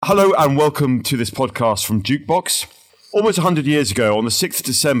Hello and welcome to this podcast from Jukebox. Almost 100 years ago, on the 6th of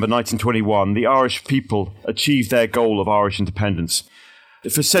December 1921, the Irish people achieved their goal of Irish independence.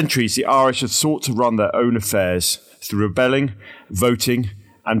 For centuries, the Irish had sought to run their own affairs through rebelling, voting,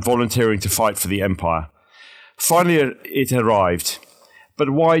 and volunteering to fight for the empire. Finally, it arrived. But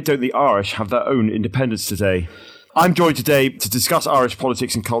why don't the Irish have their own independence today? I'm joined today to discuss Irish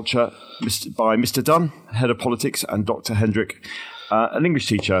politics and culture by Mr Dunne, Head of Politics, and Dr Hendrick, an English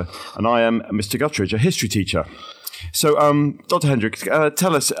teacher, and I am Mr Gutteridge, a history teacher. So, Dr Hendrick,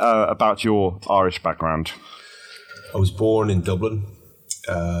 tell us about your Irish background. I was born in Dublin.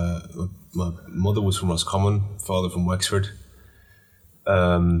 My mother was from Roscommon, father from Wexford.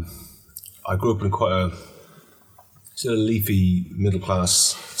 I grew up in quite a sort of leafy middle-class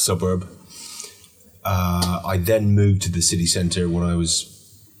suburb. I then moved to the city centre when I was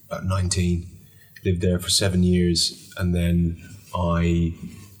about 19, lived there for 7 years, and then I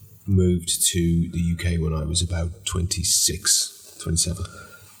moved to the UK when I was about 26, 27.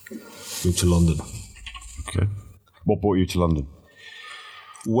 Moved to London. Okay. What brought you to London?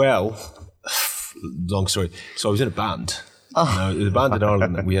 Well, long story. So I was in a band. Now, the band in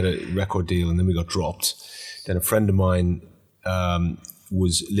Ireland, we had a record deal and then we got dropped. Then a friend of mine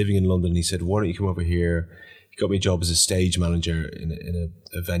was living in London and he said, why don't you come over here? He got me a job as a stage manager in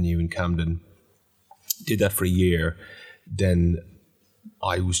a venue in Camden. Did that for a year. Then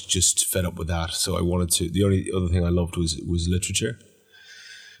I was just fed up with that. So I wanted to, the only other thing I loved was literature.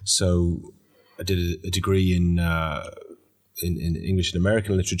 So I did a degree in English and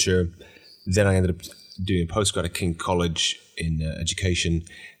American literature. Then I ended up doing a postgrad at King College in education.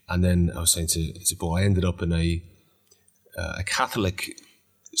 And then I was saying to Paul, I ended up in a Catholic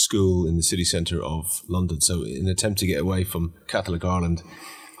school in the city centre of London. So in an attempt to get away from Catholic Ireland,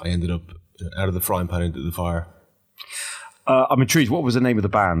 I ended up out of the frying pan into the fire. I'm intrigued. What was the name of the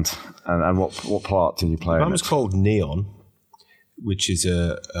band, and what part did you play? The band was called Neon, which is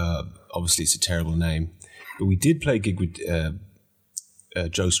obviously it's a terrible name, but we did play a gig with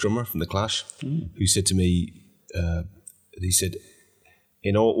Joe Strummer from The Clash, who said to me, he said,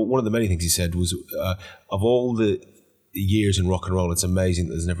 one of the many things he said was, of all the years in rock and roll, it's amazing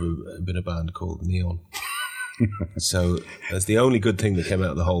that there's never been a band called Neon. So that's the only good thing that came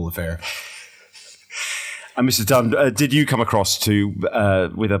out of the whole affair. And Mr Dunne, did you come across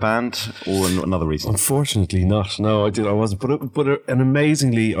with a band or another reason? Unfortunately not. No, I wasn't. But an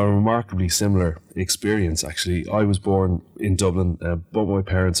amazingly or remarkably similar experience, actually. I was born in Dublin. Both my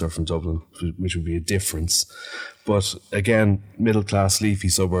parents are from Dublin, which would be a difference. But again, middle-class, leafy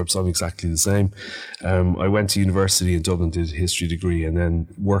suburbs, I'm exactly the same. I went to university in Dublin, did a history degree, and then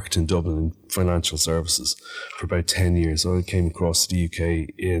worked in Dublin in financial services for about 10 years. So I came across the UK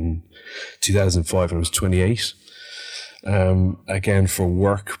in 2005 and I was 28. Again, for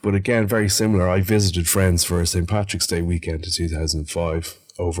work, but again, very similar. I visited friends for a St. Patrick's Day weekend in 2005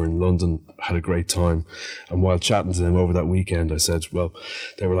 over in London, had a great time. And while chatting to them over that weekend, I said, well,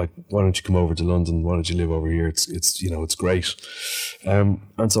 they were like, why don't you come over to London? Why don't you live over here? It's great. And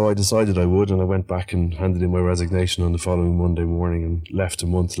so I decided I would, and I went back and handed in my resignation on the following Monday morning and left a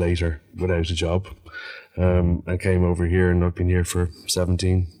month later without a job. I came over here and I've been here for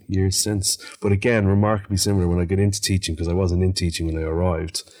 17 years since. But again, remarkably similar. When I got into teaching, because I wasn't in teaching when I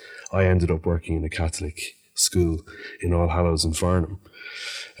arrived, I ended up working in a Catholic school in All Hallows in Farnham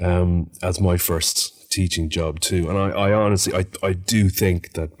as my first teaching job too. And I honestly, I do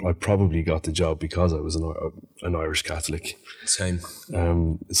think that I probably got the job because I was an Irish Catholic. Same.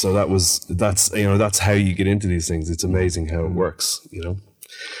 So that's how you get into these things. It's amazing how it works,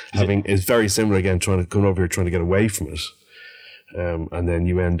 It's very similar again, trying to come over here, trying to get away from it. And then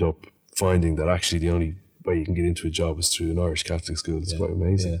you end up finding that actually the only way you can get into a job is through an Irish Catholic school. It's quite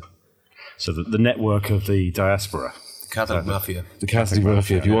amazing. Yeah. So the network of the diaspora. The Catholic Mafia. The Catholic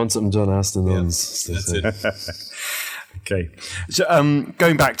Mafia. If you want something done, ask the nuns. Yeah, that's it. Okay. So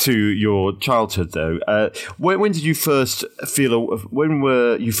going back to your childhood though, when did you first when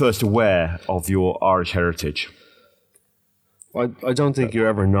were you first aware of your Irish heritage? I don't think you're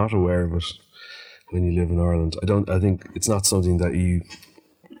ever not aware of it when you live in Ireland. I think it's not something that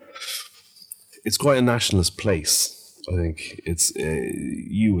it's quite a nationalist place. I think it's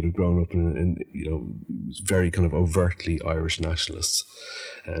you would have grown up in very kind of overtly Irish nationalists,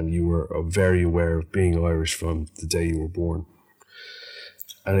 and you were very aware of being Irish from the day you were born.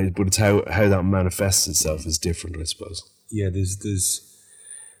 But it's how that manifests itself is different, I suppose. Yeah,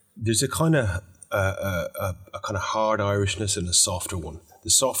 there's a kind of a kind of hard Irishness and a softer one. The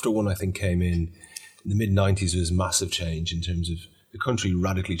softer one, I think, came in the mid-90s. There was massive change in terms of the country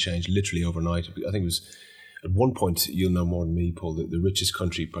radically changed literally overnight. I think it was at one point, you'll know more than me, Paul, the richest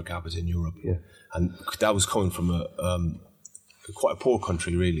country per capita in Europe. Yeah. And that was coming from quite a poor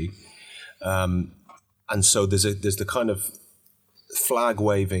country, really. And so there's the kind of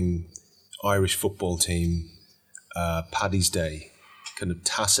flag-waving Irish football team, Paddy's Day, kind of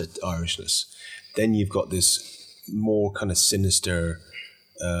tacit Irishness. Then you've got this more kind of sinister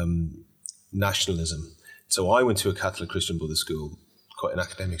nationalism. So I went to a Catholic Christian Buddhist school, quite an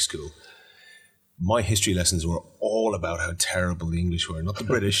academic school. My history lessons were all about how terrible the English were, not the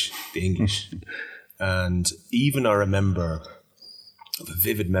British, the English. And even I remember a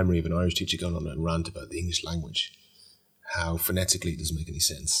vivid memory of an Irish teacher going on a rant about the English language, how phonetically it doesn't make any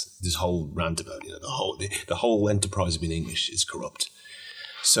sense. This whole rant about, the whole enterprise of being English is corrupt.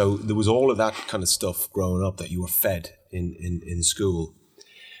 So there was all of that kind of stuff growing up that you were fed in school,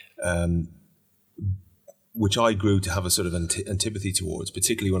 which I grew to have a sort of antipathy towards,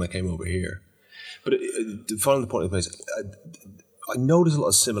 particularly when I came over here. But following the point of the place, I noticed a lot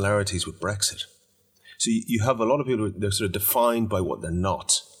of similarities with Brexit. So you have a lot of people, they're sort of defined by what they're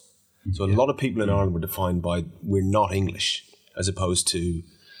not. So a lot of people in Ireland were defined by, we're not English, as opposed to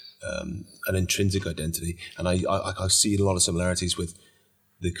an intrinsic identity. And I see a lot of similarities with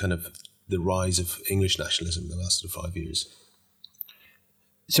the rise of English nationalism in the last sort of 5 years.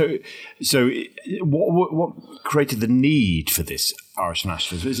 So what created the need for this Irish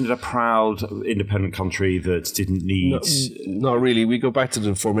nationalism? Isn't it a proud independent country that didn't need... No, really. We go back to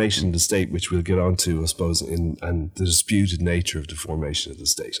the formation of the state, which we'll get onto, I suppose, and the disputed nature of the formation of the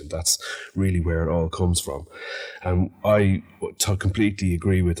state. And that's really where it all comes from. And I completely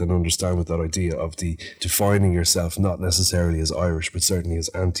agree with and understand with that idea of the defining yourself not necessarily as Irish, but certainly as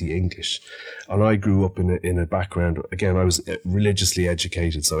anti-English. And I grew up in a background, again, I was religiously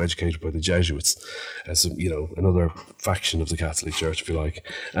educated, so educated by the Jesuits, as another faction of the Catholic Church, if you like.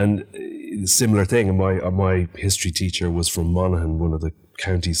 And similar thing, and my history teacher was from Monaghan, one of the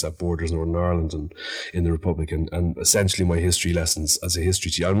counties that borders Northern Ireland and in the Republic, and essentially my history lessons as a history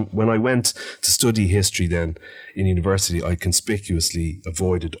teacher. And when I went to study history then in university, I conspicuously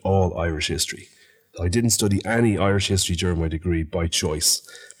avoided all Irish history. I didn't study any Irish history during my degree by choice,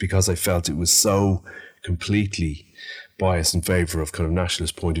 because I felt it was so completely biased in favour of kind of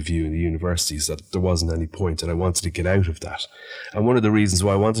nationalist point of view in the universities that there wasn't any point, and I wanted to get out of that. And one of the reasons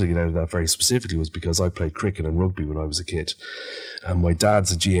why I wanted to get out of that very specifically was because I played cricket and rugby when I was a kid. And my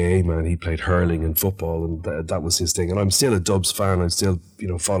dad's a GAA man, he played hurling and football, and that was his thing. And I'm still a Dubs fan, I still,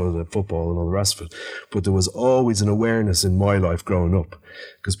 follow the football and all the rest of it. But there was always an awareness in my life growing up,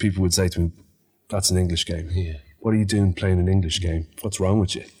 because people would say to me, that's an English game. Yeah. What are you doing playing an English game? What's wrong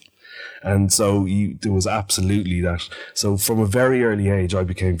with you? And so there was absolutely that. So from a very early age, I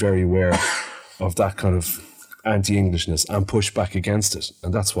became very aware of that kind of anti-Englishness and pushed back against it.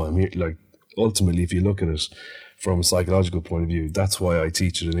 And that's why I'm here. Like, ultimately, if you look at it from a psychological point of view, that's why I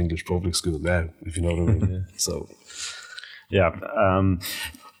teach at an English public school now, if you know what I mean. Yeah. So, yeah.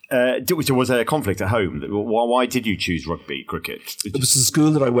 Was there a conflict at home? Why did you choose rugby, cricket? It was the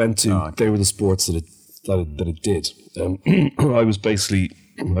school that I went to. They were the sports that it did.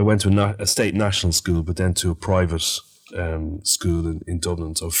 I went to a state national school, but then to a private school in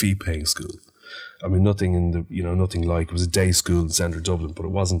Dublin, so a fee-paying school. I mean, nothing like, it was a day school in centre of Dublin, but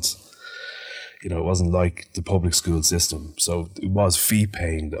it wasn't like the public school system. So it was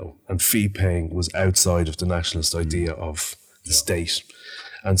fee-paying though, and fee-paying was outside of the nationalist idea of the state.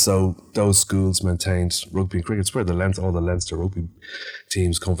 And so those schools maintained rugby and cricket. It's where all the Leinster rugby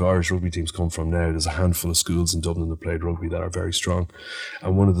teams come from, Irish rugby teams come from now. There's a handful of schools in Dublin that played rugby that are very strong.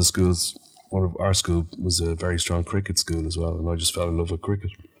 And one of our school was a very strong cricket school as well. And I just fell in love with cricket.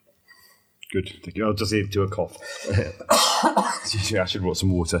 Good. Thank you. I'll just do a cough. I should brought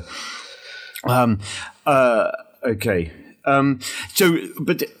some water. Okay.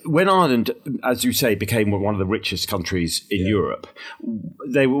 But when Ireland, as you say, became one of the richest countries in Europe,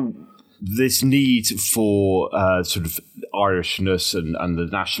 this need for sort of Irishness and the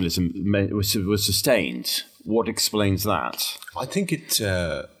nationalism was sustained. What explains that? I think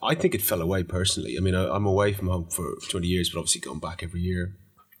it fell away personally. I mean, I'm away from home for 20 years, but obviously going back every year.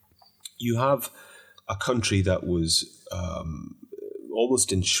 You have a country that was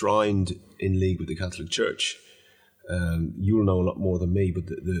almost enshrined in league with the Catholic Church. You'll know a lot more than me, but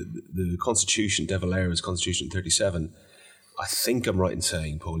the Constitution, De Valera's Constitution 37, I think I'm right in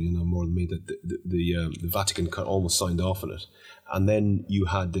saying, Paul, you know more than me, that the Vatican almost signed off on it. And then you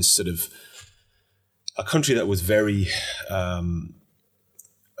had this sort of a country that was very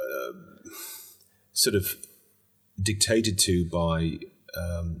sort of dictated to by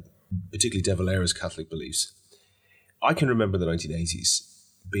particularly De Valera's Catholic beliefs. I can remember the 1980s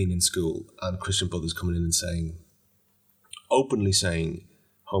being in school and Christian brothers coming in and openly saying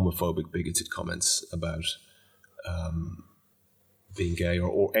homophobic, bigoted comments about being gay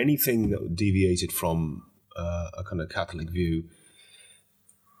or anything that deviated from a kind of Catholic view.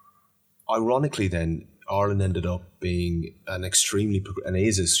 Ironically, then, Ireland ended up being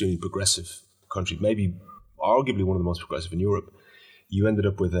is extremely progressive country, maybe arguably one of the most progressive in Europe. You ended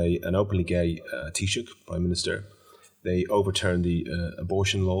up with an openly gay Taoiseach, Prime Minister. They overturned the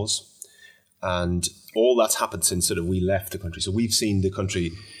abortion laws. And all that's happened since sort of we left the country. So we've seen the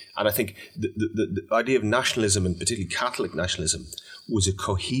country, and I think the idea of nationalism, and particularly Catholic nationalism, was a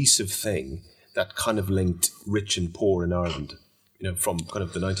cohesive thing that kind of linked rich and poor in Ireland, from kind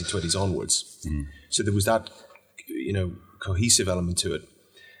of the 1920s onwards. So there was that, cohesive element to it.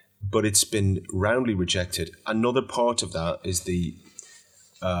 But it's been roundly rejected. Another part of that is the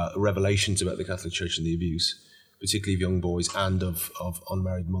revelations about the Catholic Church and the abuse, particularly of young boys and of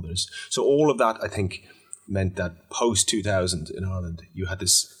unmarried mothers. So all of that, I think, meant that post-2000 in Ireland, you had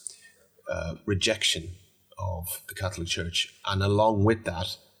this rejection of the Catholic Church. And along with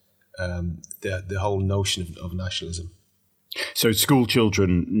that, the whole notion of nationalism. So school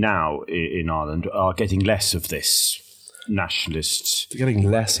children now in Ireland are getting less of this nationalist. They're getting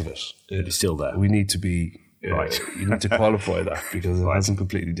less of it. But it's still there. We need to be... Right. You need to qualify that because it hasn't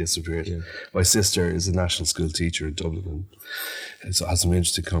completely disappeared. Yeah. My sister is a national school teacher in Dublin, and so I had some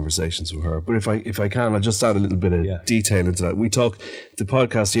interesting conversations with her. But if I can, I'll just add a little bit of detail into that. The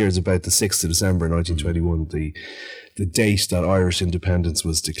podcast here is about the 6th of December 1921, the date that Irish independence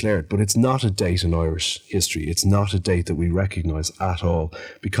was declared. But it's not a date in Irish history. It's not a date that we recognise at all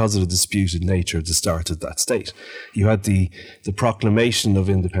because of the disputed nature of the start of that state. You had the proclamation of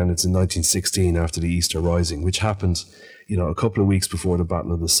independence in 1916 after the Easter Rising, which happened, a couple of weeks before the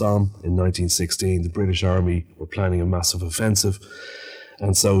Battle of the Somme in 1916. The British Army were planning a massive offensive.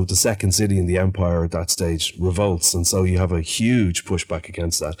 And so the second city in the empire at that stage revolts. And so you have a huge pushback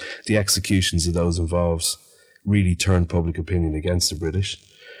against that. The executions of those involved really turned public opinion against the British.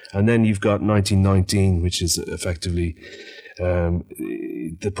 And then you've got 1919, which is effectively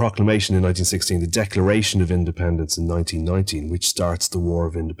the proclamation in 1916, the Declaration of Independence in 1919, which starts the War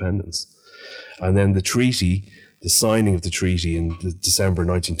of Independence. And then the treaty, the signing of the treaty in December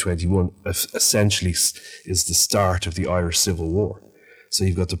 1921, essentially is the start of the Irish Civil War. So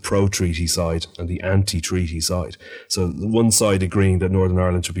you've got the pro-treaty side and the anti-treaty side. So one side agreeing that Northern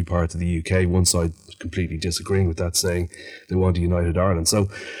Ireland should be part of the UK, one side completely disagreeing with that, saying they want a united Ireland. So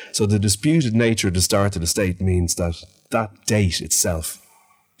the disputed nature of the start of the state means that date itself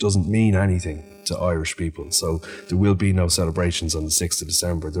doesn't mean anything to Irish people. So there will be no celebrations on the 6th of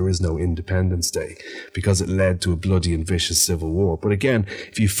December. There is no Independence Day because it led to a bloody and vicious civil war. But again,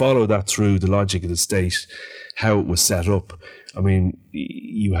 if you follow that through the logic of the state, how it was set up, I mean,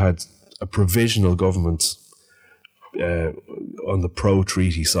 you had a provisional government on the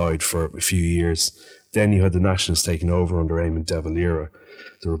pro-treaty side for a few years. Then you had the Nationalists taking over under Eamon de Valera,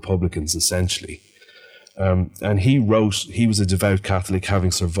 the Republicans essentially. And he was a devout Catholic,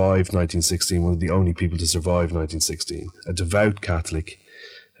 having survived 1916, one of the only people to survive 1916, a devout Catholic,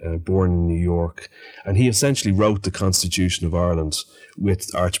 born in New York. And he essentially wrote the Constitution of Ireland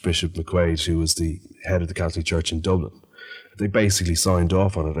with Archbishop McQuaid, who was the head of the Catholic Church in Dublin. They basically signed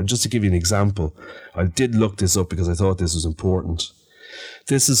off on it. And just to give you an example, I did look this up because I thought this was important.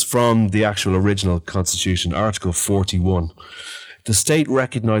 This is from the actual original Constitution, Article 41. The state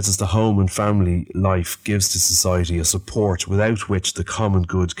recognises the home and family life gives to society a support without which the common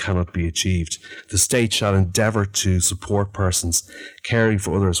good cannot be achieved. The state shall endeavour to support persons caring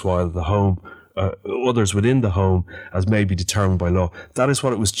for others while the home, others within the home as may be determined by law. That is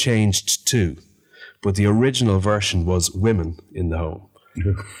what it was changed to. But the original version was women in the home.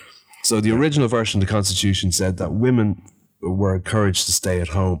 So the original version of the Constitution said that women were encouraged to stay at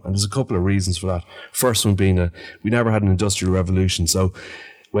home. And there's a couple of reasons for that. First one being we never had an industrial revolution. So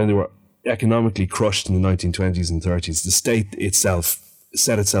when they were economically crushed in the 1920s and 30s, the state itself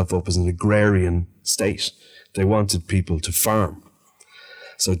set itself up as an agrarian state. They wanted people to farm.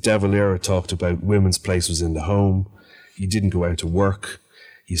 So De Valera talked about women's place was in the home. You didn't go out to work.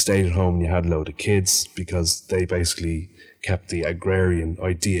 You stayed at home and you had a load of kids because they basically kept the agrarian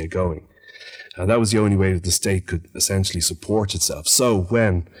idea going. And that was the only way that the state could essentially support itself. So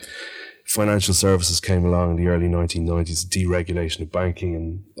when financial services came along in the early 1990s, deregulation of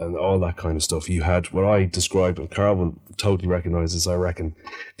banking and all that kind of stuff, you had what I described, and Carl will totally recognise this, I reckon,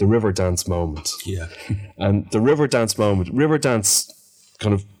 the river dance moment. Yeah. And the river dance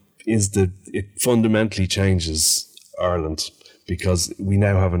kind of it fundamentally changes Ireland, because we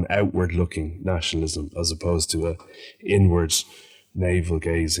now have an outward-looking nationalism as opposed to a inward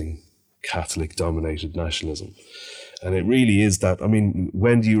navel-gazing, Catholic-dominated nationalism. And it really is that. I mean,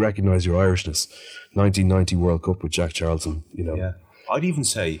 when do you recognise your Irishness? 1990 World Cup with Jack Charlton, you know. Yeah. I'd even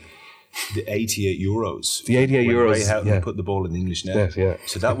say the 88 Euros. The 88 when Euros, Ray Houghton put the ball in the English net. Yeah.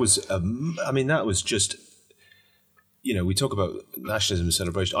 So that was, that was just, you know, we talk about nationalism and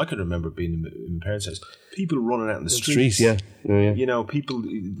celebration. I can remember being in my parents' house, people running out in the streets. Yeah. You know, people,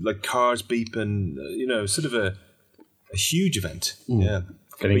 like cars beeping, you know, sort of a huge event. Yeah.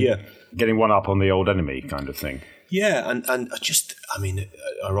 Getting one up on the old enemy kind of thing. Yeah, and just, I mean,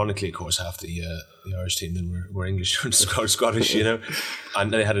 ironically, of course, half the Irish team then were English and Scottish, you know,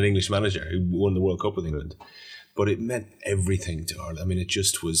 and they had an English manager who won the World Cup with England. But it meant everything to Ireland. I mean, it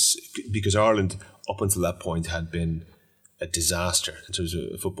just was, because Ireland, up until that point, had been a disaster in terms of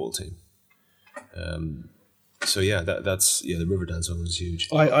a football team. So yeah, that's the Riverdance one was huge.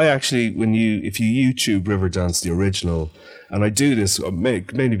 I actually, if you YouTube Riverdance, the original, and I do this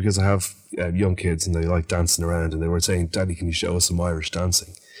mainly because I have young kids and they like dancing around, and they were saying, "Daddy, can you show us some Irish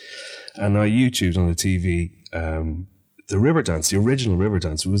dancing?" And I YouTubed on the TV the Riverdance, the original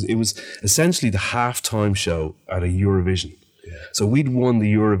Riverdance. It was essentially the halftime show at a Eurovision. Yeah. So we'd won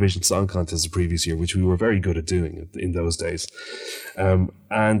the Eurovision Song Contest the previous year, which we were very good at doing in those days,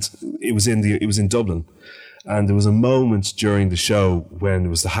 and it was in Dublin. And there was a moment during the show when it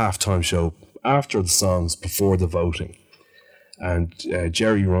was the halftime show after the songs, before the voting. And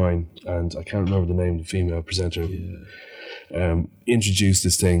Jerry Ryan, and I can't remember the name of the female presenter, introduced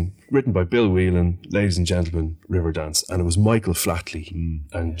this thing written by Bill Whelan, ladies and gentlemen, Riverdance. And it was Michael Flatley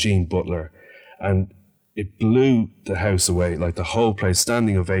and Gene Butler. And it blew the house away, like the whole place,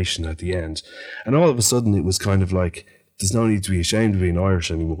 standing ovation at the end. And all of a sudden it was kind of like, there's no need to be ashamed of being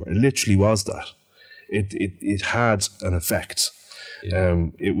Irish anymore. It literally was that. It had an effect. Yeah.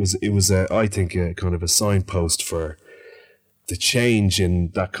 It was I think a kind of a signpost for the change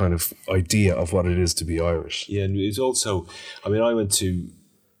in that kind of idea of what it is to be Irish. Yeah, and it's also, I mean, I went to,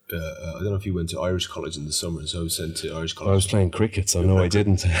 I don't know if you went to Irish college in the summer, so I was sent to Irish college. I was playing cricket, so no, I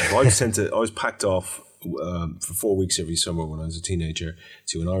didn't. I was packed off for 4 weeks every summer when I was a teenager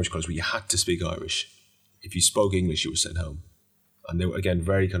to an Irish college where you had to speak Irish. If you spoke English, you were sent home. And they were, again,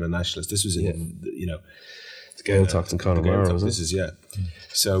 very kind of nationalist. This was in, you know... The Gaeltacht and Connemara, was it? This is, yeah.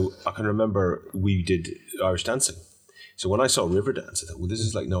 So I can remember we did Irish dancing. So when I saw Riverdance, I thought, well, this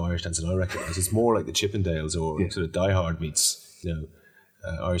is like no Irish dancing I recognise. It's more like the Chippendales or sort of Die Hard meets, you know,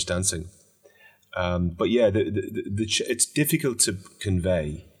 Irish dancing. But yeah, it's difficult to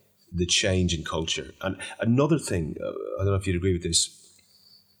convey the change in culture. And another thing, I don't know if you'd agree with this,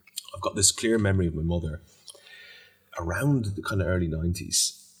 I've got this clear memory of my mother. Around the kind of early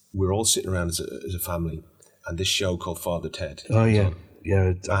 90s, we're all sitting around as a family, and this show called Father Ted. Oh, yeah.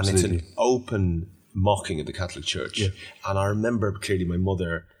 Yeah, absolutely. And it's an open mocking of the Catholic Church. Yeah. And I remember clearly my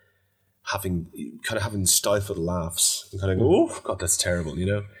mother having stifled laughs and kind of go, oh, God, that's terrible, you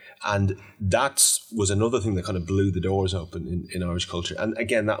know? And that was another thing that kind of blew the doors open in Irish culture. And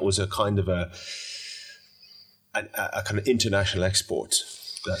again, that was a kind of a kind of international export.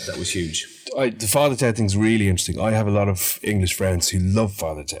 That was huge. The Father Ted thing's really interesting. I have a lot of English friends who love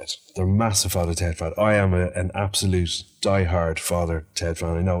Father Ted. They're massive Father Ted fans. I am an absolute diehard Father Ted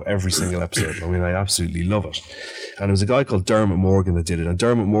fan. I know every single episode. I mean, I absolutely love it. And there was a guy called Dermot Morgan that did it. And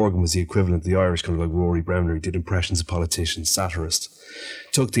Dermot Morgan was the equivalent of the Irish kind of like Rory Bremner. He did impressions of politicians, satirist.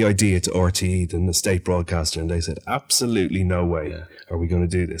 Took the idea to RTE, the state broadcaster, and they said, absolutely no way are we going to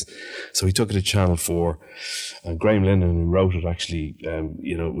do this. So he took it to Channel 4. And Graham Linehan, who wrote it, actually,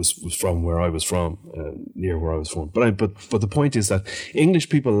 it was from where I was from, near where I was from. But the point is that English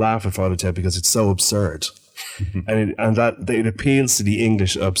people laugh at Father Ted because it's so absurd. and that it appeals to the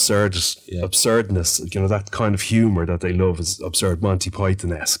English absurdness, that kind of humour that they love is absurd, Monty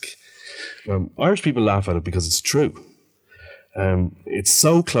Python-esque. Irish people laugh at it because it's true. It's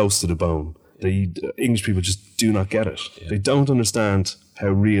so close to the bone that English people just do not get it. Yeah. They don't understand how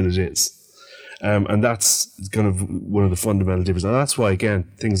real it is. And that's kind of one of the fundamental differences. And that's why, again,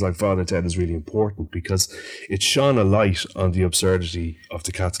 things like Father Ted is really important, because it shone a light on the absurdity of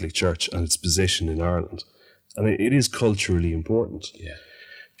the Catholic Church and its position in Ireland. And it is culturally important. Yeah.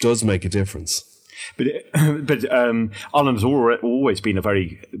 It does make a difference. But Ireland has always been a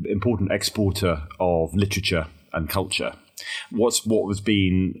very important exporter of literature and culture.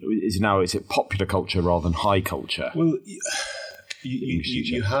 Is it popular culture rather than high culture? Well,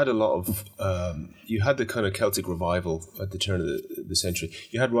 you had a lot of you had the kind of Celtic revival at the turn of the century.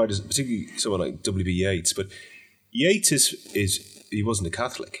 You had writers, particularly someone like W.B. Yeats, but Yeats he wasn't a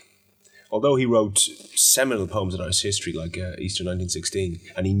Catholic, although he wrote seminal poems in Irish history like Easter 1916,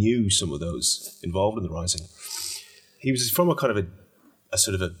 and he knew some of those involved in the Rising. He was from a kind of a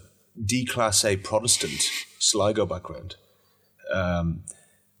sort of a D-class A Protestant Sligo background.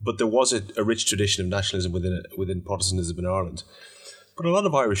 But there was a rich tradition of nationalism within Protestantism in Ireland. But a lot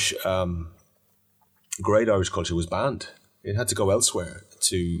of Irish, great Irish culture was banned. It had to go elsewhere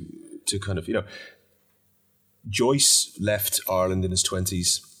to kind of, Joyce left Ireland in his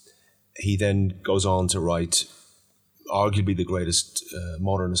 20s. He then goes on to write arguably the greatest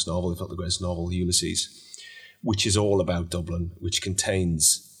modernist novel, if not the greatest novel, Ulysses, which is all about Dublin, which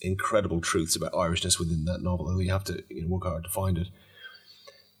contains incredible truths about Irishness within that novel, although you have to work hard to find it.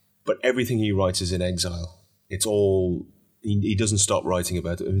 But everything he writes is in exile. It's all, he doesn't stop writing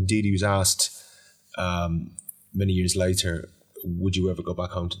about it. Indeed, he was asked many years later, would you ever go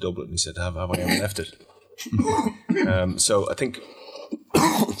back home to Dublin? And he said, have I ever left it? So I think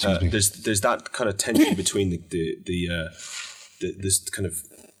there's that kind of tension between this kind of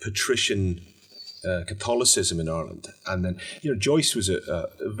patrician Catholicism in Ireland, and then Joyce was a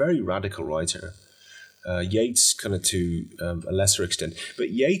very radical writer. Yeats kind of to a lesser extent, but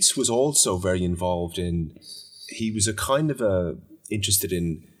Yeats was also very involved in. He was a kind of interested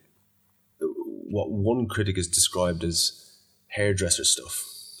in what one critic has described as hairdresser stuff,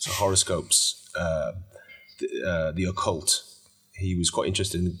 so horoscopes, the occult. He was quite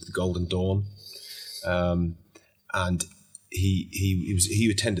interested in the Golden Dawn, and he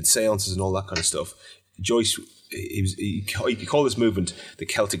attended seances and all that kind of stuff. Joyce, he called this movement the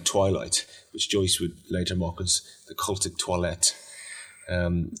Celtic Twilight, which Joyce would later mock as the cultic toilette.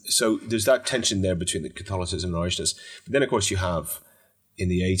 So there's that tension there between the Catholicism and Irishness. But then, of course, you have, in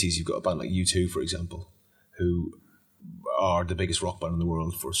the 80s, you've got a band like U2, for example, who are the biggest rock band in the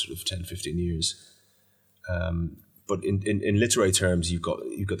world for sort of 10, 15 years. But in literary terms, you've got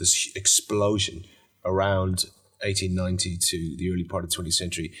this explosion around 1890 to the early part of the 20th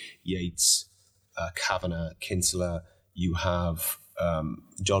century. Yeats, Kavanagh, Kinsella, you have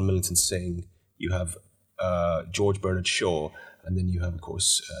John Millington Synge, you have George Bernard Shaw, and then you have, of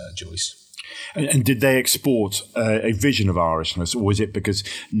course, Joyce. And did they export a vision of Irishness, or was it because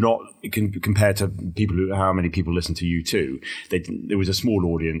compared to how many people listen to U2, there was a small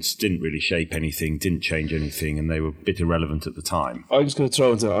audience, didn't really shape anything, didn't change anything, and they were a bit irrelevant at the time? I'm just going to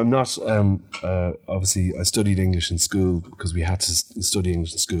throw into. I'm not obviously. I studied English in school because we had to study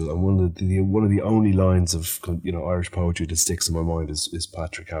English in school, and one of the only lines of Irish poetry that sticks in my mind is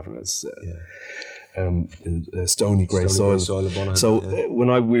Patrick Kavanagh's. Stony grey soil of Monaghan. So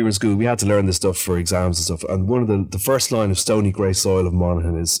when we were in school, we had to learn this stuff for exams and stuff. And one of the first line of Stony grey soil of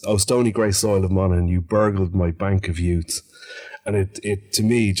Monaghan is, "Oh, stony grey soil of Monaghan, you burgled my bank of youth." And it to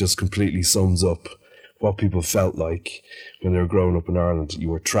me just completely sums up what people felt like when they were growing up in Ireland.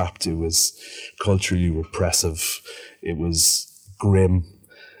 You were trapped. It was culturally repressive. It was grim.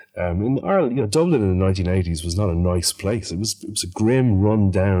 In Ireland, Dublin in the 1980s was not a nice place. It was a grim,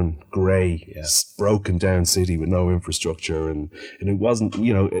 run-down, grey, broken down city with no infrastructure, and it wasn't,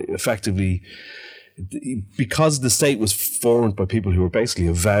 effectively, because the state was formed by people who were basically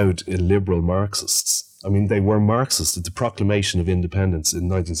avowed illiberal Marxists. I mean, they were Marxists. The Proclamation of Independence in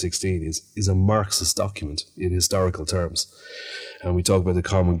 1916 is a Marxist document in historical terms. And we talk about the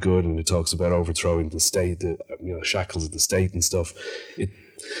common good, and it talks about overthrowing the state, the shackles of the state and stuff.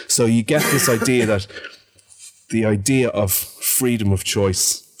 So you get this idea that the idea of freedom of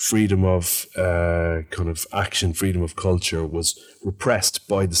choice, freedom of kind of action, freedom of culture was repressed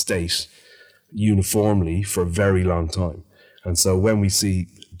by the state uniformly for a very long time. And so when we see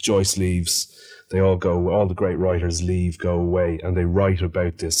Joyce leaves, all the great writers leave, go away, and they write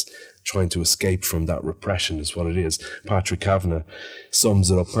about this, trying to escape from that repression is what it is. Patrick Kavanagh sums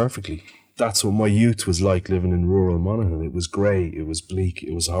it up perfectly. That's what my youth was like, living in rural Monaghan. It was grey, it was bleak,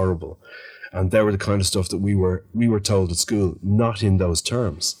 it was horrible. And they were the kind of stuff that we were told at school, not in those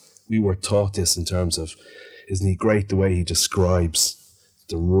terms. We were taught this in terms of, isn't he great the way he describes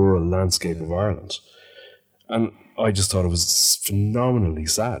the rural landscape of Ireland? And I just thought it was phenomenally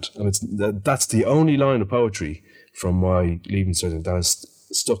sad. And that's the only line of poetry from my Leaving Cert that has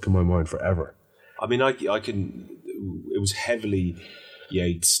stuck in my mind forever. I mean, I can. It was heavily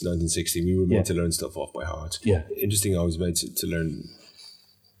Yeats, 1960. We were made to learn stuff off by heart. Yeah. Interesting, I was made to learn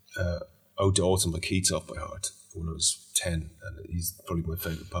Ode to Autumn by Keats off by heart when I was 10, and he's probably my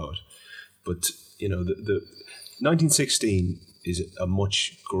favourite poet. But, the 1916 is a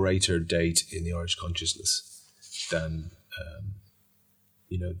much greater date in the Irish consciousness than,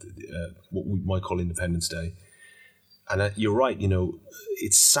 what we might call Independence Day. And you're right,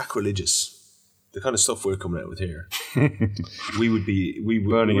 it's sacrilegious. The kind of stuff we're coming out with here, we would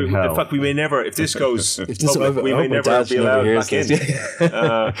burning in hell. In fact, we may never, if this goes public, we may never be allowed back in.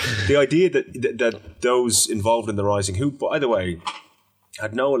 The idea that those involved in the Rising, who, by the way,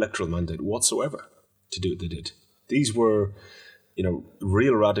 had no electoral mandate whatsoever to do what they did. These were,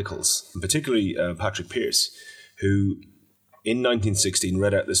 real radicals, and particularly Patrick Pearse, who in 1916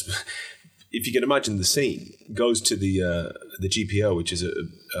 read out this. If you can imagine the scene, goes to the GPO, which is the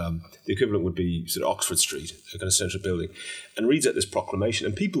equivalent would be sort of Oxford Street, a kind of central building, and reads out this proclamation.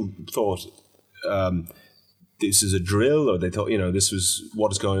 And people thought this is a drill, or they thought this was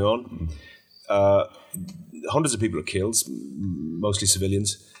what is going on. Hundreds of people are killed, mostly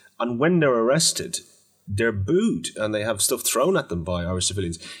civilians, and when they're arrested, they're booed and they have stuff thrown at them by Irish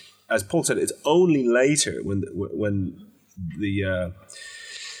civilians. As Paul said, it's only later when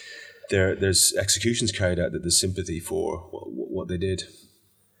there's executions carried out that there's sympathy for what they did.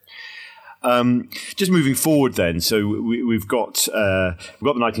 Just moving forward then, so we've got the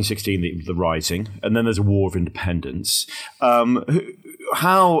 1916, the Rising, and then there's a War of Independence.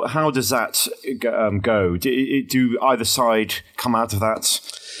 How does that go? Do either side come out of that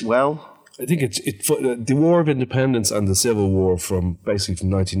well? I think the War of Independence and the Civil War from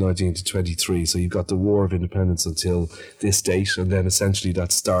 1919 to 23. So you've got the War of Independence until this date, and then essentially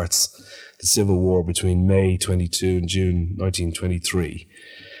that starts the Civil War between May 22 and June 1923.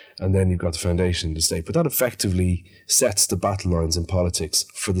 And then you've got the foundation of the state. But that effectively sets the battle lines in politics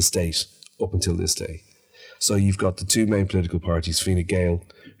for the state up until this day. So you've got the two main political parties, Fine Gael,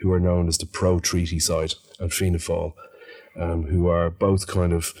 who are known as the pro-treaty side, and Fianna Fáil, who are both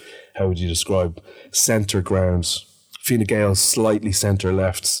kind of, how would you describe, centre ground. Fine Gael slightly centre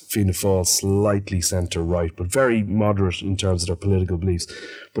left, Fianna Fáil slightly centre right, but very moderate in terms of their political beliefs.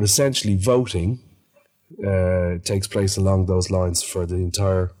 But essentially voting takes place along those lines for the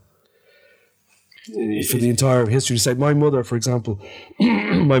entire history. Say, my mother, for example,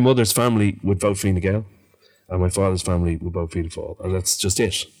 my mother's family would vote Fine Gael, and my father's family would vote Fianna Fáil, and that's just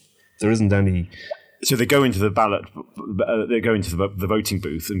it. There isn't any. So they go into the ballot, they go into the voting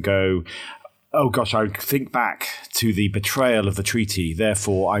booth and go, oh gosh, I think back to the betrayal of the treaty,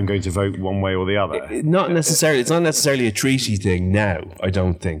 therefore I'm going to vote one way or the other. It's not necessarily a treaty thing now, I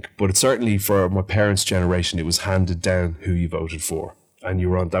don't think, but it's certainly for my parents' generation, it was handed down who you voted for. And you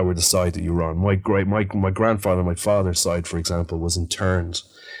were on, that were the side that you were on. My grandfather, my father's side, for example, was interned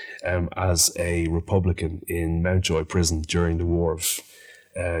as a Republican in Mountjoy prison during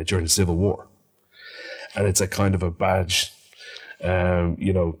the Civil War. And it's a kind of a badge, but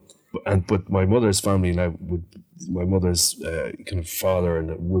my mother's family now my mother's kind of father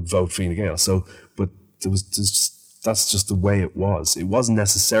and would vote Fine Gael. So, but that's just the way it was. It wasn't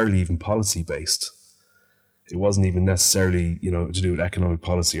necessarily even policy based. It wasn't even necessarily, to do with economic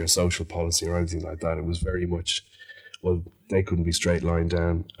policy or social policy or anything like that. It was very much, well, they couldn't be straight line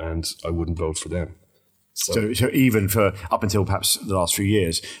down and I wouldn't vote for them. So even for up until perhaps the last few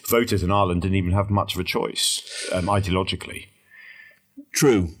years, voters in Ireland didn't even have much of a choice ideologically.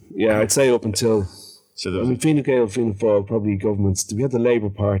 True. Yeah, I'd say up until. So Fine Gael, Fianna Fáil, probably governments. We had the Labour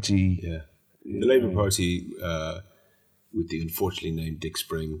Party. Yeah, the Labour Party with the unfortunately named Dick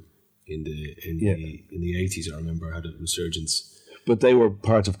Spring in the 80s. I remember had a resurgence. But they were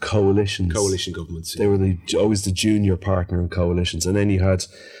part of coalitions. Coalition governments. They were always the junior partner in coalitions, and then you had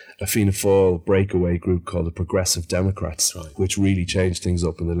a Fianna Fáil breakaway group called the Progressive Democrats, right, which really changed things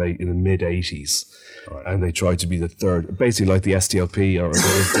up in the mid 80s, right, and they tried to be the third, basically like the SDLP or the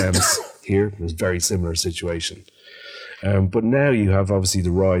Dems here. It was a very similar situation. But now you have obviously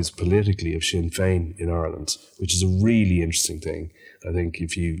the rise politically of Sinn Féin in Ireland, which is a really interesting thing, I think,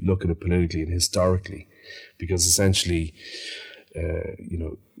 if you look at it politically and historically, because essentially,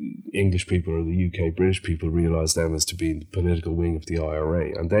 English people or the UK British people realise them as to be the political wing of the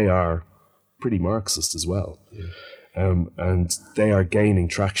IRA, and they are pretty Marxist as well. Yeah. And they are gaining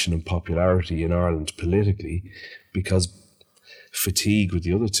traction and popularity in Ireland politically because fatigue with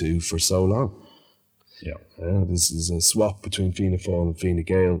the other two for so long. Yeah, there's a swap between Fianna Fáil and Fine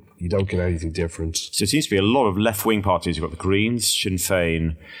Gael. You don't get anything different. So it seems to be a lot of left-wing parties. You've got the Greens, Sinn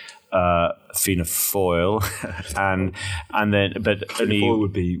Féin, Fianna Fáil, and then Fianna Fáil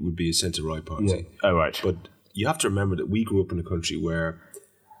would be a centre-right party. Yeah. Oh, right. But you have to remember that we grew up in a country where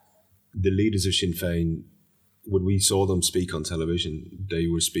the leaders of Sinn Féin, when we saw them speak on television, they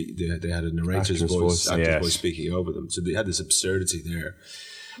had a narrator's voice speaking over them. So they had this absurdity there.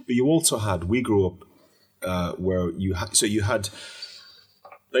 But you also we grew up where you had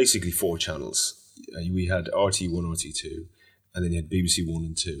basically four channels. We had RT1, RT2, and then you had BBC 1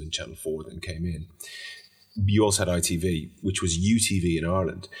 and 2 and Channel 4 that came in. You also had ITV, which was UTV in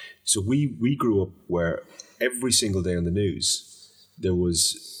Ireland. So we grew up where every single day on the news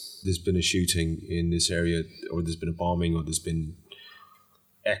there's been a shooting in this area, or there's been a bombing, or there's been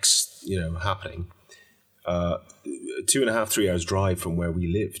X happening. 2.5, 3 hours drive from where we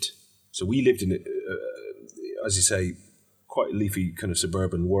lived. So we lived in, as you say, quite a leafy kind of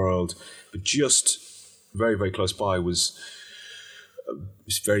suburban world, but just very, very close by was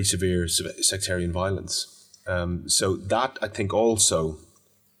very severe sectarian violence. So that, I think, also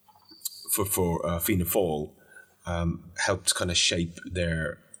for Fianna Fáil helped kind of shape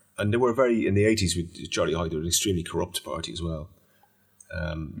their... And they were in the 80s with Charlie Hyde, they were an extremely corrupt party as well.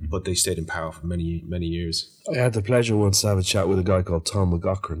 But they stayed in power for many, many years. I had the pleasure once to have a chat with a guy called Tom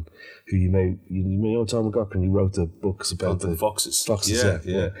McGaughran, who you may know Tom McGaughran. He wrote the books about the Foxes.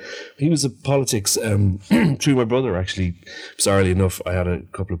 Yeah. He was in politics through my brother, actually. Bizarrely enough, I had a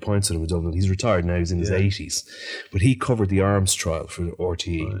couple of points on him in Dublin. He's retired now, he's in his 80s. But he covered the arms trial for the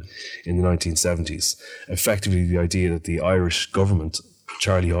RTE in the 1970s. Effectively, the idea that the Irish government,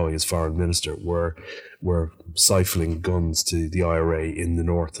 Charlie Hoy as foreign minister, were siphoning guns to the IRA in the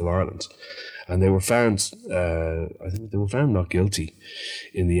north of Ireland. And they were found, I think they were found not guilty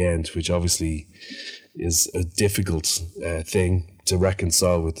in the end, which obviously is a difficult thing to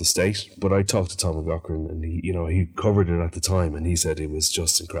reconcile with the state. But I talked to Tom McGaughran, and he covered it at the time, and he said it was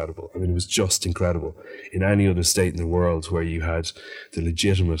just incredible. I mean, it was just incredible. In any other state in the world where you had the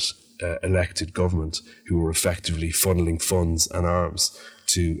legitimate elected government who were effectively funneling funds and arms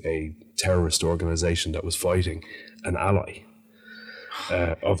to a terrorist organisation that was fighting an ally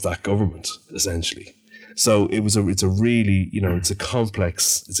of that government, essentially. So it's a really, it's a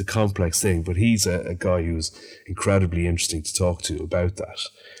complex thing. But he's a guy who's incredibly interesting to talk to about that.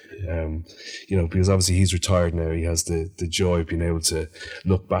 Because obviously he's retired now. He has the joy of being able to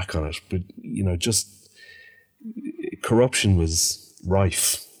look back on it. But just corruption was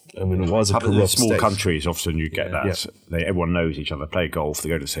rife. I mean, it was a corrupt small state. Countries, often you get that. Yeah. Everyone knows each other, play golf, they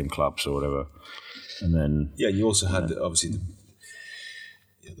go to the same clubs or whatever. And then... Yeah, you also had, obviously,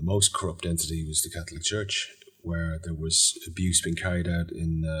 the most corrupt entity was the Catholic Church, where there was abuse being carried out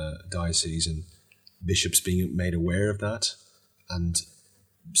in dioceses and bishops being made aware of that and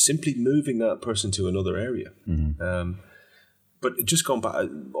simply moving that person to another area. Mm-hmm. But just going back, I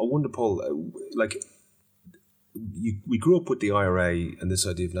wonder, Paul, we grew up with the IRA and this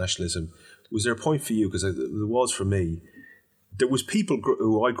idea of nationalism. Was there a point for you? Because there was for me. There was people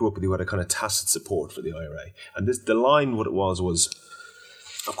who I grew up with who had a kind of tacit support for the IRA. And the line, what it was,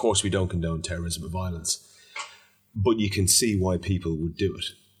 of course, we don't condone terrorism or violence, but you can see why people would do it.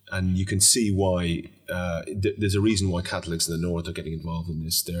 And you can see why there's a reason why Catholics in the North are getting involved in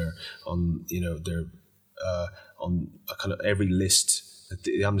this. They're on, on a kind of every list,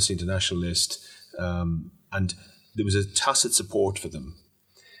 the Amnesty International list, and there was a tacit support for them.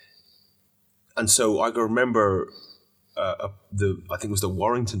 And so I can remember I think it was the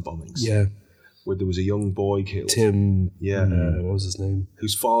Warrington bombings. Yeah. Where there was a young boy killed. Tim. Yeah. What was his name?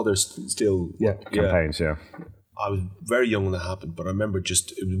 Whose father still... Campaigns, yeah. I was very young when that happened, but I remember it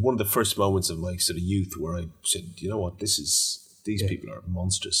was one of the first moments of my sort of youth where I said, you know what, these people are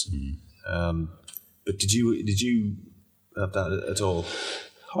monstrous. Mm. But did you have that at all?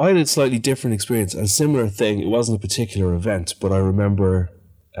 I had a slightly different experience. A similar thing. It wasn't a particular event, but I remember,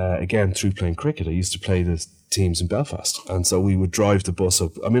 again, through playing cricket, I used to play the teams in Belfast. And so we would drive the bus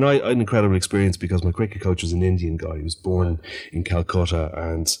up. I mean, I had an incredible experience because my cricket coach was an Indian guy. He was born in Calcutta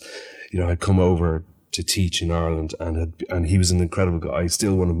and, had come over to teach in Ireland and he was an incredible guy. I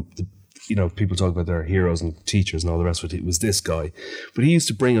still want to... people talk about their heroes and teachers and all the rest of it. It was this guy. But he used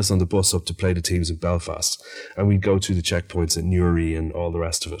to bring us on the bus up to play the teams in Belfast. And we'd go through the checkpoints at Newry and all the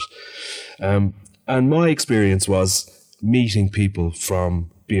rest of it. And my experience was meeting people from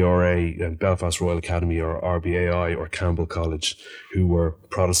BRA, Belfast Royal Academy, or RBAI, or Campbell College, who were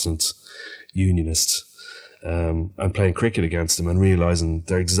Protestant Unionists, and playing cricket against them and realising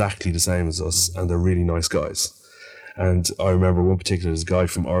they're exactly the same as us and they're really nice guys. And I remember one particular, there's a guy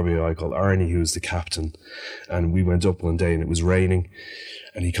from RBI called Arnie, who was the captain. And we went up one day and it was raining.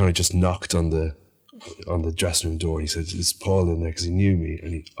 And he kind of just knocked on the dressing room door. And he said, "Is Paul in there?" Because he knew me.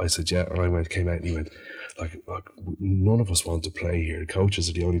 And I said, "Yeah." And I came out and he went, like, none of us want to play here. The coaches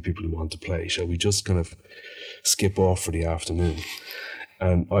are the only people who want to play. Shall we just kind of skip off for the afternoon?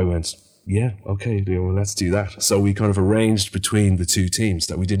 And I went, "Yeah, okay, well, let's do that." So we kind of arranged between the two teams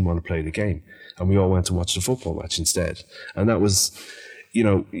that we didn't want to play the game. And we all went to watch the football match instead. And that was,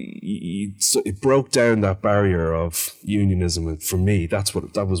 it broke down that barrier of unionism. And for me, that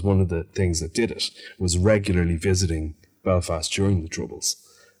was one of the things that did it, was regularly visiting Belfast during the Troubles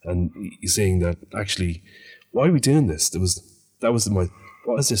and seeing that actually, why are we doing this?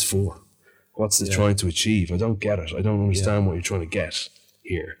 What is this for? What's this trying to achieve? I don't get it. I don't understand what you're trying to get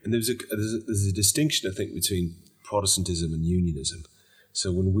here. And there's a distinction, I think, between Protestantism and unionism.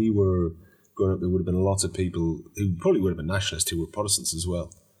 So when we were growing up, there would have been lots of people who probably would have been nationalists who were Protestants as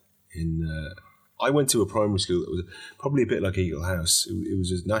well. I went to a primary school that was probably a bit like Eagle House. It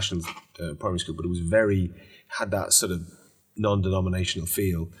was a national primary school, but it was had that sort of non-denominational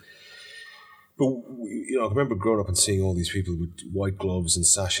feel. But I remember growing up and seeing all these people with white gloves and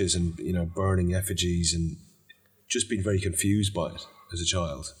sashes and burning effigies, and just being very confused by it as a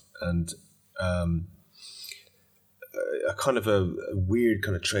child, and a kind of a weird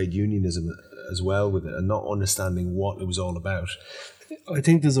kind of trade unionism as well with it, and not understanding what it was all about. I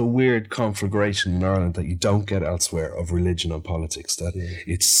think there's a weird conflagration in Ireland that you don't get elsewhere of religion and politics, that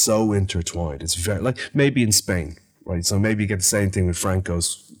it's so intertwined. It's very, like maybe in Spain, right? So maybe you get the same thing with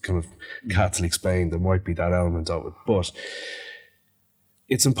Franco's kind of Catholic Spain. There might be that element of it, but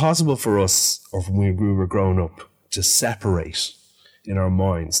it's impossible for us, or when we were growing up, to separate in our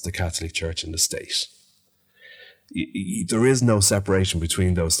minds the Catholic Church and the state. There is no separation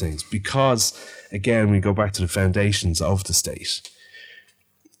between those things because, again, we go back to the foundations of the state.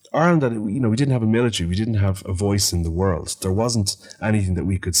 Ireland, we didn't have a military, we didn't have a voice in the world. There wasn't anything that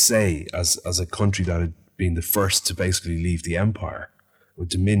we could say as a country that had been the first to basically leave the empire with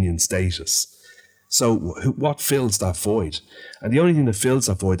dominion status. So what fills that void? And the only thing that fills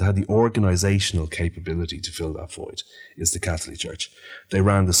that void, that had the organisational capability to fill that void, is the Catholic Church. They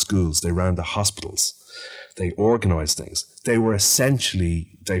ran the schools, they ran the hospitals, they organised things. They were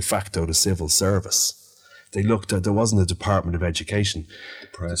essentially de facto the civil service. They looked at, there wasn't a Department of Education. The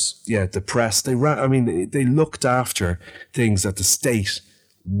press. Yeah, the press. They looked after things that the state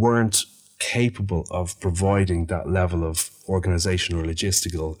weren't capable of providing that level of organisational or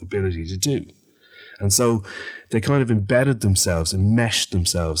logistical ability to do. And so they kind of embedded themselves and meshed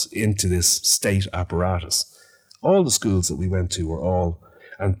themselves into this state apparatus. All the schools that we went to were all,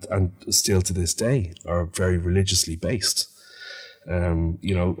 and still to this day, are very religiously based. And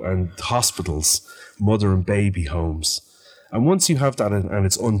hospitals, mother and baby homes. And once you have that and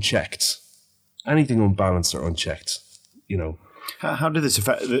it's unchecked, anything unbalanced or unchecked, How did this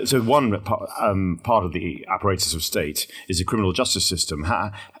affect? So one part of the apparatus of state is the criminal justice system.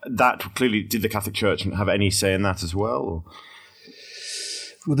 That clearly, did the Catholic Church have any say in that as well?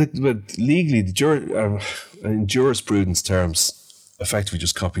 Well, legally, in jurisprudence terms, effectively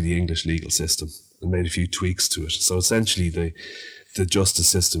just copied the English legal system and made a few tweaks to it. So essentially, the justice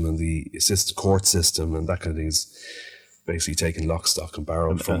system and the assisted court system and that kind of thing is basically taken lock, stock and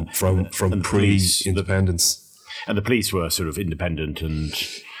barrel from pre-independence. And the police were sort of independent and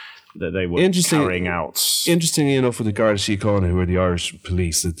they were carrying out... Interestingly enough, with the Garda Síochána, who are the Irish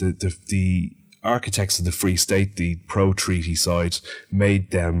police, the architects of the Free State, the pro-treaty side, made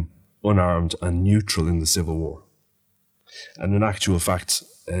them unarmed and neutral in the Civil War. And in actual fact,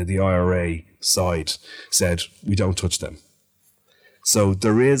 the IRA side said, we don't touch them. So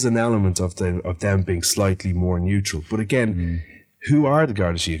there is an element of them being slightly more neutral. But again... Who are the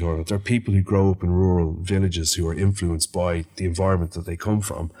Garda Síochána? They're people who grow up in rural villages who are influenced by the environment that they come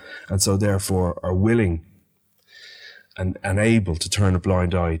from, and so therefore are willing and able to turn a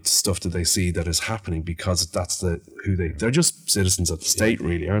blind eye to stuff that they see that is happening because that's they're just citizens of the state,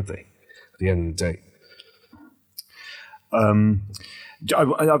 really, aren't they? At the end of the day.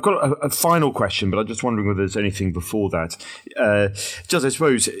 I've got a final question, but I'm just wondering whether there's anything before that. Just, I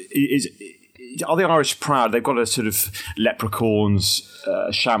suppose, are the Irish proud? They've got a sort of leprechauns,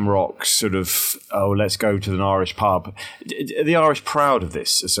 shamrocks, sort of, let's go to an Irish pub. Are the Irish proud of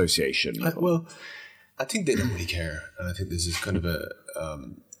this association? Well, I think they don't really care. And I think this is kind of I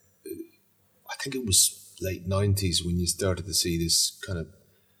think it was late 90s when you started to see this kind of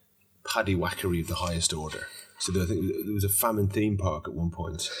paddywhackery of the highest order. So I think there was a famine theme park at one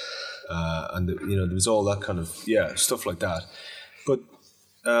point. And there was all that kind of, stuff like that. But...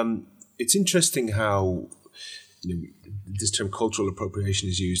 it's interesting how this term cultural appropriation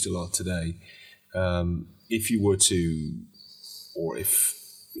is used a lot today. If you were to, or if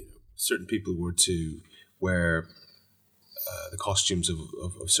certain people were to wear the costumes of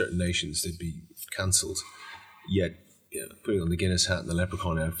certain nations, they'd be cancelled. Yet, putting on the Guinness hat and the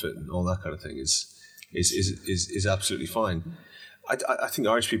leprechaun outfit and all that kind of thing is absolutely fine. I think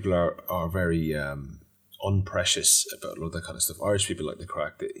Irish people are very unprecious about all that kind of stuff. Irish people like the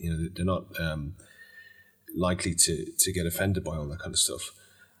crack. They're not likely to get offended by all that kind of stuff.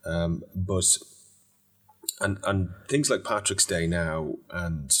 But things like Patrick's Day now,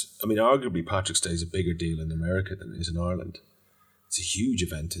 and I mean, arguably Patrick's Day is a bigger deal in America than it is in Ireland. It's a huge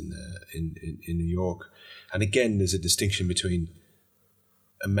event in New York, and again, there's a distinction between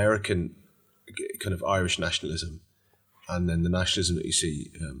American kind of Irish nationalism and then the nationalism that you see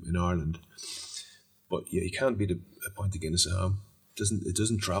in Ireland. But you can't beat a pint of Guinness at home. It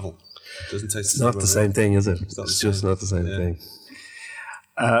doesn't travel. It doesn't taste It's not the same thing, is it? It's just not the same thing.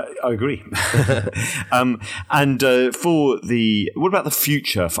 I agree. What about the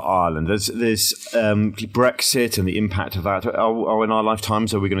future for Ireland? There's Brexit and the impact of that. Are in our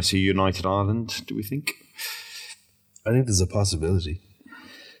lifetimes, are we going to see a united Ireland, do we think? I think there's a possibility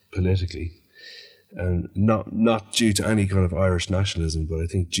politically, and not due to any kind of Irish nationalism, but I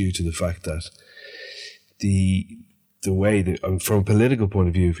think due to the fact that the way that, from a political point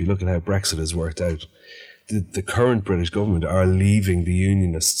of view, if you look at how Brexit has worked out, the current British government are leaving the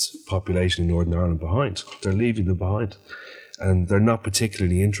Unionist population in Northern Ireland behind. They're leaving them behind, and they're not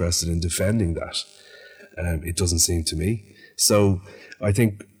particularly interested in defending that. It doesn't seem to me. So I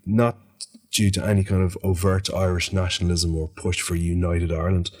think not due to any kind of overt Irish nationalism or push for united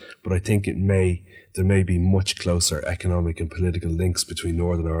Ireland, but I think there may be much closer economic and political links between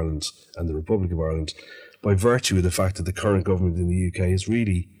Northern Ireland and the Republic of Ireland, by virtue of the fact that the current government in the UK is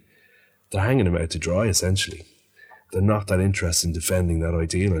really, they're hanging them out to dry, essentially. They're not that interested in defending that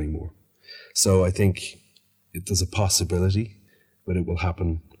ideal anymore. So I think there's a possibility, but it will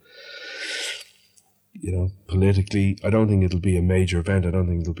happen, politically. I don't think it'll be a major event. I don't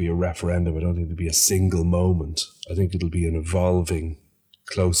think it'll be a referendum. I don't think it'll be a single moment. I think it'll be an evolving,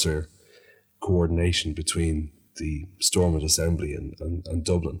 closer coordination between the Stormont Assembly and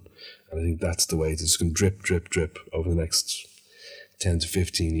Dublin. And I think that's the way it's going to drip, drip, drip over the next 10 to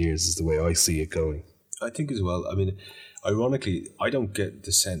 15 years is the way I see it going. I think as well, I mean, ironically, I don't get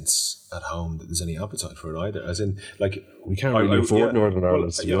the sense at home that there's any appetite for it either. As in, like, we can't really afford Northern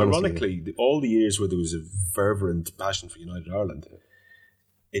Ireland. Ironically, all the years where there was a fervent passion for United Ireland,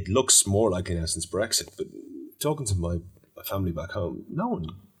 it looks more like, in essence, Brexit. But talking to my family back home, no one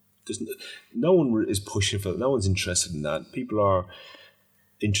is pushing for it. No one's interested in that. People are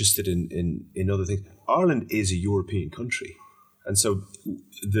interested in other things. Ireland is a European country. And so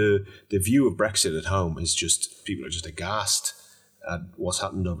the view of Brexit at home is just, people are just aghast at what's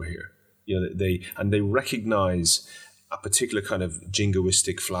happened over here. They recognise a particular kind of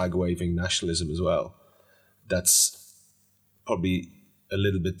jingoistic flag-waving nationalism as well. That's probably a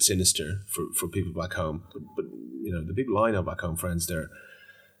little bit sinister for people back home. But the people I know back home, friends,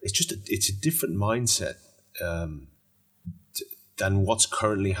 it's a different mindset than what's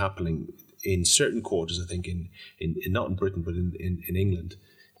currently happening in certain quarters. I think in not in Britain, but in England,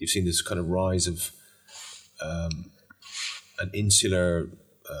 you've seen this kind of rise of an insular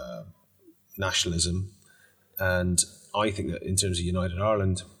nationalism, and I think that in terms of United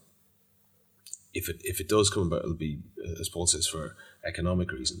Ireland, if it does come about, it'll be, as Paul says, for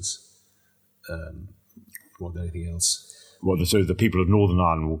economic reasons more than anything else. Well, so the people of Northern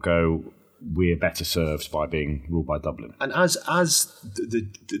Ireland will go, we're better served by being ruled by Dublin. And as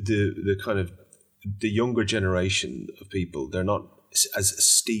the kind of the younger generation of people, they're not as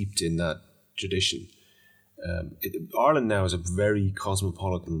steeped in that tradition. Ireland now is a very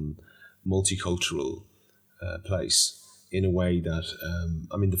cosmopolitan, multicultural place in a way that,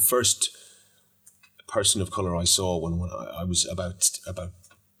 the first person of colour I saw when I was about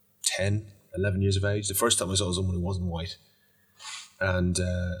 10, 11 years of age, the first time I saw someone who wasn't white. And,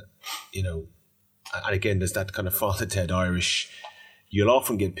 and again, there's that kind of Father Ted Irish. You'll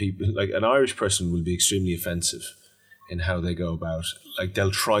often get people, like an Irish person will be extremely offensive in how they go about. Like, they'll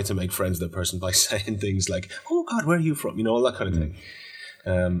try to make friends with that person by saying things like, "Oh God, where are you from?" All that kind of thing.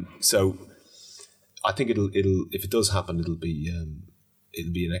 So I think it'll if it does happen, it'll be an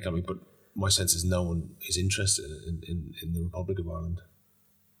economic. But my sense is no one is interested in the Republic of Ireland.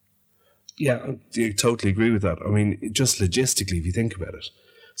 Yeah, I totally agree with that. I mean, just logistically, if you think about it,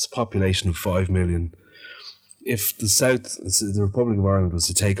 it's a population of 5 million. If the Republic of Ireland was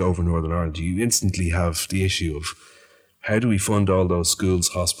to take over Northern Ireland, you instantly have the issue of how do we fund all those schools,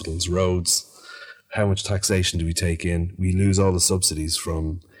 hospitals, roads? How much taxation do we take in? We lose all the subsidies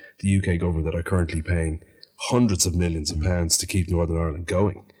from the UK government that are currently paying hundreds of millions of pounds to keep Northern Ireland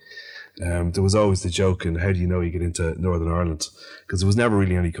going. There was always the joke, and how do you know you get into Northern Ireland? Because there was never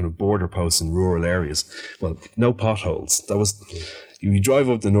really any kind of border posts in rural areas. Well, no potholes. You drive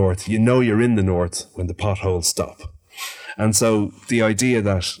up the north, you're in the north when the potholes stop. And so the idea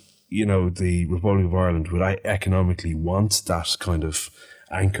that, the Republic of Ireland would economically want that kind of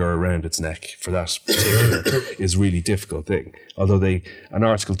anchor around its neck for that particular is really a difficult thing. Although an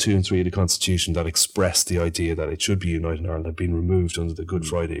Article 2 and 3 of the Constitution that expressed the idea that it should be united Ireland had been removed under the Good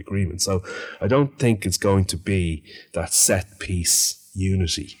Friday Agreement. So I don't think it's going to be that set piece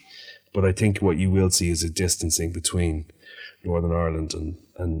unity. But I think what you will see is a distancing between Northern Ireland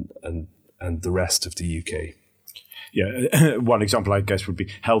and the rest of the UK. Yeah, one example, I guess, would be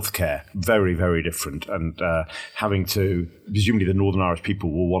healthcare. Very, very different. And having to, presumably the Northern Irish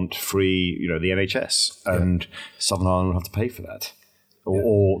people will want free, the NHS, and Southern Ireland will have to pay for that.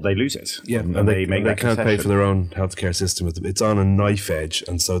 Or they lose it. Yeah, and they can't pay for their own healthcare system. It's on a knife edge,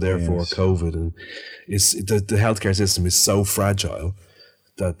 and so therefore COVID and the healthcare system is so fragile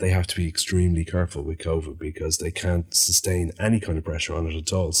that they have to be extremely careful with COVID because they can't sustain any kind of pressure on it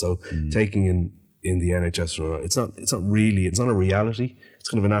at all. So taking in the NHS, it's not a reality. It's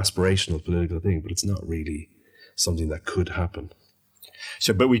kind of an aspirational political thing, but it's not really something that could happen.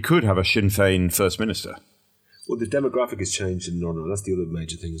 So, but we could have a Sinn Féin First Minister. Well, the demographic has changed in Northern Ireland. That's the other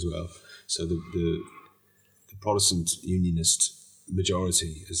major thing as well. So the Protestant Unionist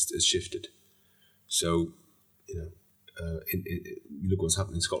majority has shifted. So, you look what's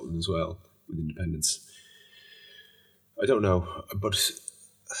happening in Scotland as well with independence. I don't know, but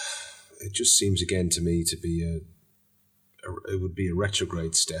it just seems again to me to be it would be a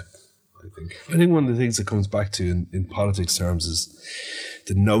retrograde step, I think. I think one of the things that comes back to in politics terms is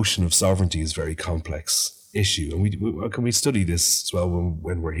the notion of sovereignty is a very complex issue, and we study this as well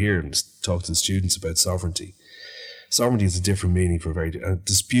when we're here and talk to the students about sovereignty. Sovereignty is a different meaning for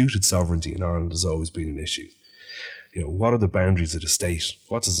disputed sovereignty in Ireland has always been an issue. What are the boundaries of the state?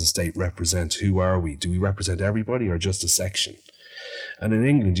 What does the state represent? Who are we? Do we represent everybody or just a section? And in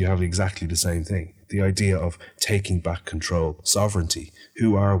England, you have exactly the same thing. The idea of taking back control, sovereignty.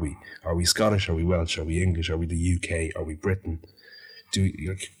 Who are we? Are we Scottish? Are we Welsh? Are we English? Are we the UK? Are we Britain?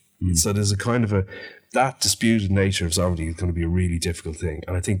 So there's a kind of that disputed nature of sovereignty is going to be a really difficult thing.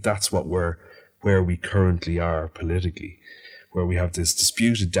 And I think that's where we currently are politically, where we have this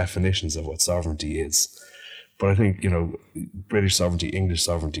disputed definitions of what sovereignty is. But I think, British sovereignty, English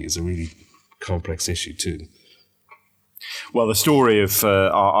sovereignty is a really complex issue too. Well, the story of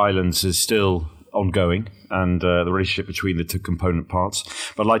our islands is still ongoing, and the relationship between the two component parts.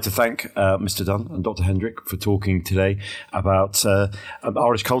 But I'd like to thank Mr. Dunne and Dr. Hendrick for talking today about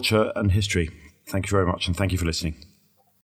Irish culture and history. Thank you very much, and thank you for listening.